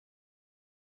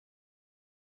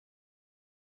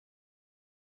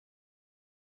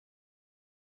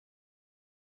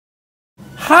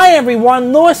Hi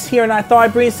everyone, Lewis here, and I thought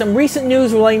I'd bring you some recent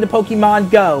news relating to Pokemon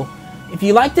Go. If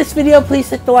you like this video, please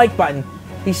hit the like button.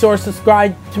 Be sure to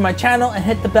subscribe to my channel and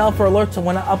hit the bell for alerts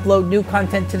when I upload new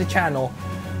content to the channel,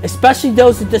 especially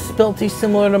those with disabilities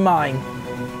similar to mine.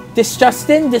 This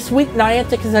week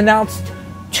Niantic has announced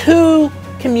 2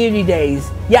 community days.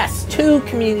 Yes, 2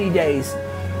 community days.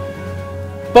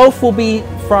 Both will be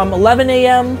from 11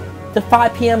 AM to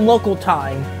 5 PM local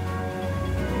time,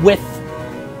 with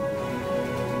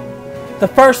the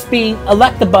first being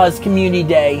Electabuzz Community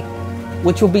Day,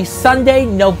 which will be Sunday,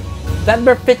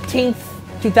 November 15th,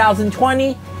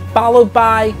 2020, followed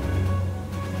by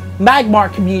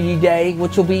Magmar Community Day,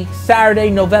 which will be Saturday,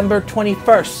 November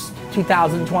 21st,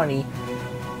 2020.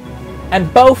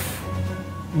 And both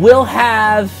will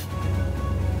have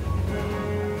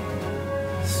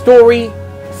story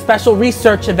special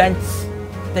research events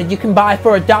that you can buy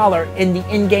for $1 in the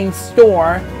in-game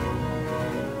store.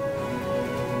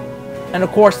 And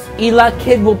of course,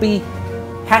 Kid will be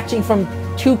hatching from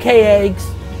 2K eggs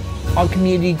on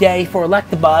Community Day for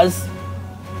Electabuzz.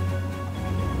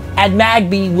 And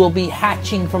Magby will be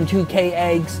hatching from 2K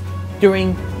eggs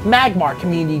during Magmar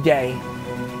Community Day.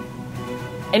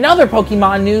 In other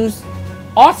Pokemon news,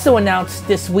 also announced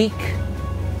this week,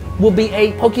 will be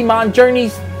a Pokemon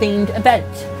Journeys themed event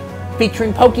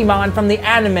featuring Pokemon from the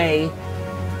anime.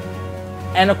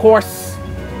 And of course,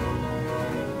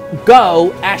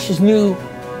 Go, Ash's new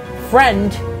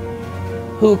friend,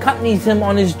 who accompanies him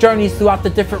on his journeys throughout the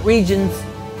different regions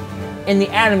in the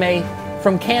anime,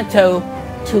 from Kanto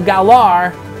to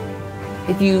Galar.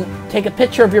 If you take a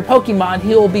picture of your Pokemon, he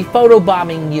will be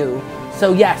photobombing you.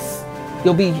 So yes,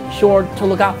 you'll be sure to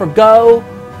look out for Go.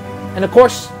 And of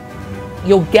course,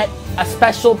 you'll get a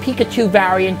special Pikachu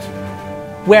variant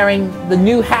wearing the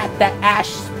new hat that Ash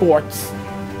sports.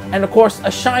 And of course,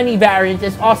 a shiny variant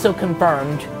is also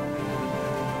confirmed.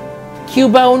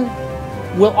 Cubone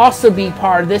will also be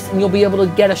part of this, and you'll be able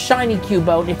to get a shiny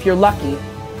Cubone if you're lucky.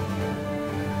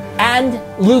 And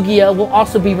Lugia will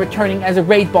also be returning as a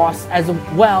raid boss as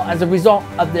well as a result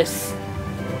of this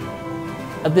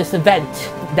event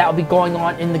that will be going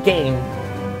on in the game.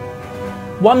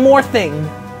 One more thing.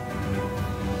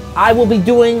 I will be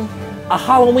doing a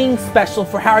Halloween special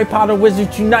for Harry Potter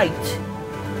Wizards Unite,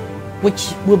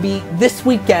 which will be this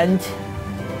weekend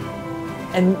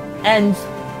and ends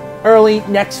early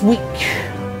next week.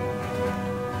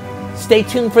 Stay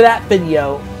tuned for that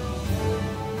video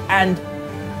and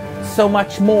so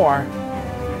much more.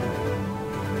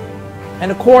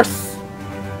 And of course,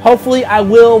 hopefully I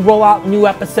will roll out new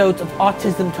episodes of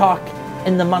Autism Talk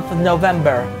in the month of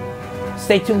November.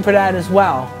 Stay tuned for that as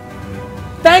well.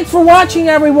 Thanks for watching,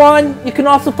 everyone. You can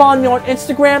also follow me on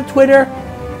Instagram, Twitter,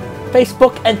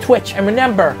 Facebook, and Twitch. And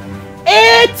remember,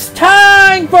 it's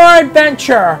time for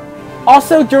adventure!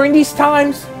 Also, during these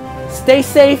times, stay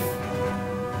safe,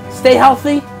 stay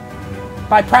healthy,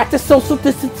 by practice social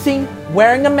distancing,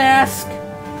 wearing a mask,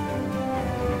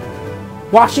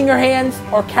 washing your hands,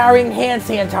 or carrying hand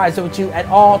sanitizer with you at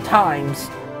all times.